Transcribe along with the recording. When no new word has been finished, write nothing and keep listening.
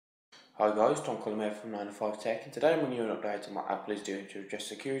Hi guys, Tom calling here from 9 to 5 Tech, and today I'm bringing you an update on what Apple is doing to address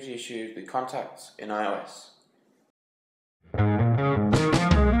security issues with contacts in iOS.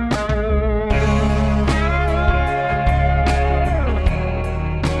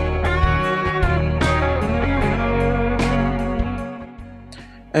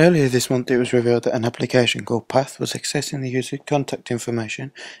 Earlier this month it was revealed that an application called Path was accessing the user's contact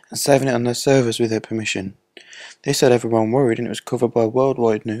information and saving it on their servers with their permission. This had everyone worried, and it was covered by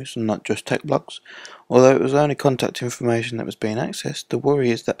worldwide news and not just tech blogs. Although it was only contact information that was being accessed, the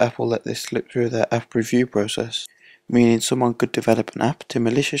worry is that Apple let this slip through their app review process, meaning someone could develop an app to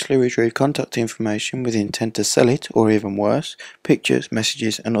maliciously retrieve contact information with the intent to sell it, or even worse, pictures,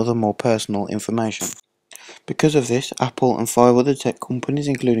 messages and other more personal information. Because of this, Apple and 5 other tech companies,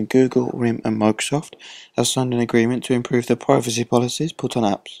 including Google, RIM and Microsoft, have signed an agreement to improve the privacy policies put on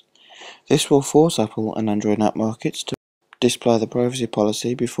apps. This will force Apple and Android app markets to display the privacy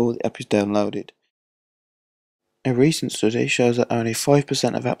policy before the app is downloaded. A recent study shows that only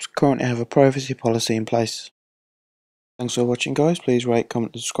 5% of apps currently have a privacy policy in place. Thanks for watching guys, please rate,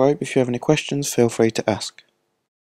 comment and subscribe. If you have any questions, feel free to ask.